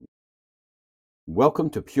Welcome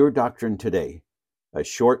to Pure Doctrine Today, a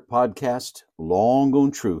short podcast, long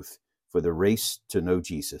on truth for the race to know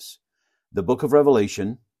Jesus. The Book of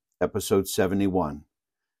Revelation, Episode 71.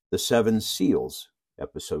 The Seven Seals,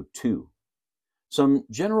 Episode 2. Some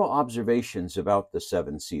general observations about the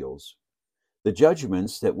seven seals. The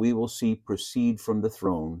judgments that we will see proceed from the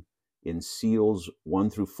throne in seals 1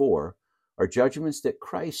 through 4 are judgments that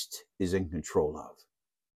Christ is in control of.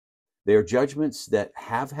 They are judgments that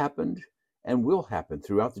have happened and will happen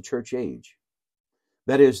throughout the church age.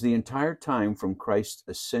 That is, the entire time from Christ's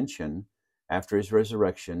ascension after his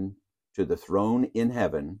resurrection to the throne in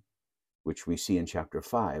heaven, which we see in chapter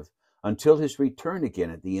 5, until his return again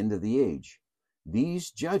at the end of the age. These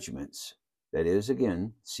judgments, that is,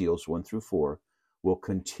 again, seals 1 through 4, will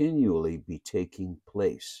continually be taking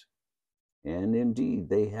place. And indeed,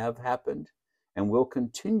 they have happened and will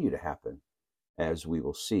continue to happen, as we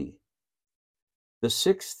will see. The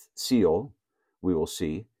sixth seal, we will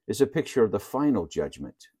see, is a picture of the final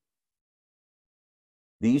judgment.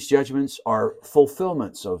 These judgments are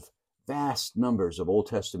fulfillments of vast numbers of Old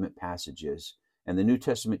Testament passages and the New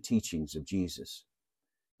Testament teachings of Jesus.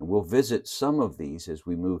 And we'll visit some of these as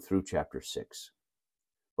we move through chapter 6.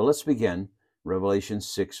 But let's begin Revelation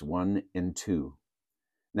 6, 1 and 2.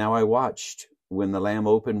 Now I watched when the Lamb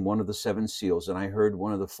opened one of the seven seals, and I heard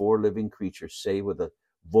one of the four living creatures say with a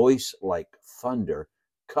voice like thunder,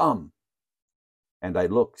 "Come." And I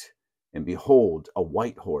looked, and behold, a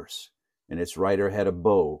white horse, and its rider had a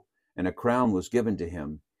bow, and a crown was given to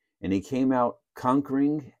him, and he came out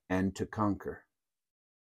conquering and to conquer.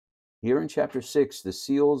 Here in chapter 6, the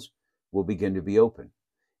seals will begin to be opened.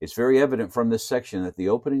 It's very evident from this section that the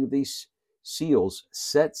opening of these seals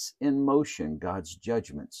sets in motion God's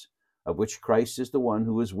judgments, of which Christ is the one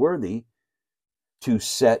who is worthy to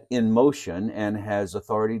set in motion and has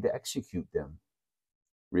authority to execute them.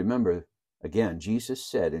 Remember, again, Jesus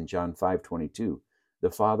said in John 5:22,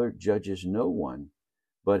 "The Father judges no one,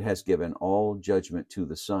 but has given all judgment to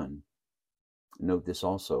the Son." Note this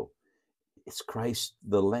also. It's Christ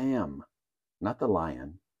the Lamb, not the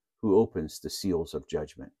lion, who opens the seals of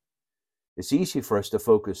judgment. It's easy for us to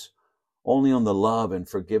focus only on the love and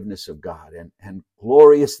forgiveness of God, and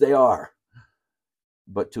glorious they are,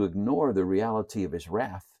 but to ignore the reality of his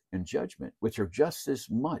wrath and judgment, which are just as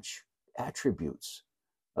much attributes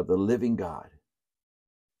of the living God.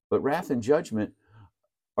 But wrath and judgment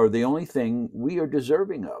are the only thing we are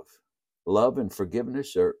deserving of. Love and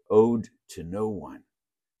forgiveness are owed to no one,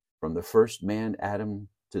 from the first man, Adam,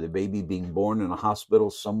 to the baby being born in a hospital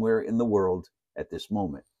somewhere in the world at this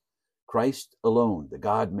moment. Christ alone, the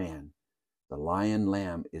God-man, the lion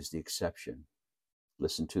lamb, is the exception.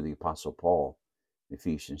 Listen to the Apostle Paul,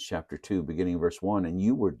 Ephesians chapter 2, beginning verse 1, "And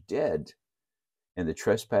you were dead in the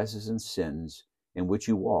trespasses and sins in which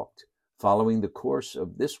you walked, following the course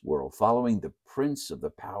of this world, following the prince of the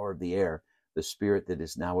power of the air, the spirit that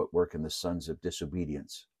is now at work in the sons of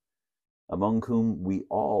disobedience, among whom we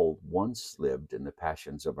all once lived in the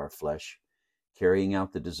passions of our flesh, carrying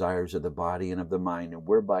out the desires of the body and of the mind, and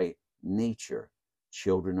were by nature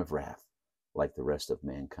children of wrath, like the rest of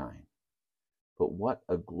mankind." But what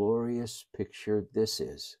a glorious picture this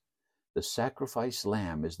is. The sacrifice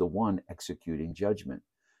lamb is the one executing judgment.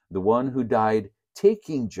 The one who died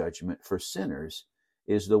taking judgment for sinners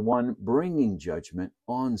is the one bringing judgment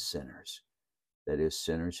on sinners. That is,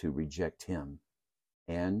 sinners who reject him.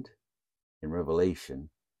 And in Revelation,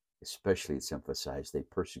 especially it's emphasized, they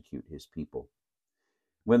persecute his people.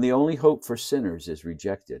 When the only hope for sinners is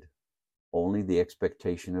rejected, only the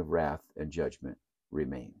expectation of wrath and judgment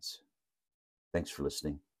remains. Thanks for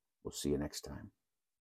listening. We'll see you next time.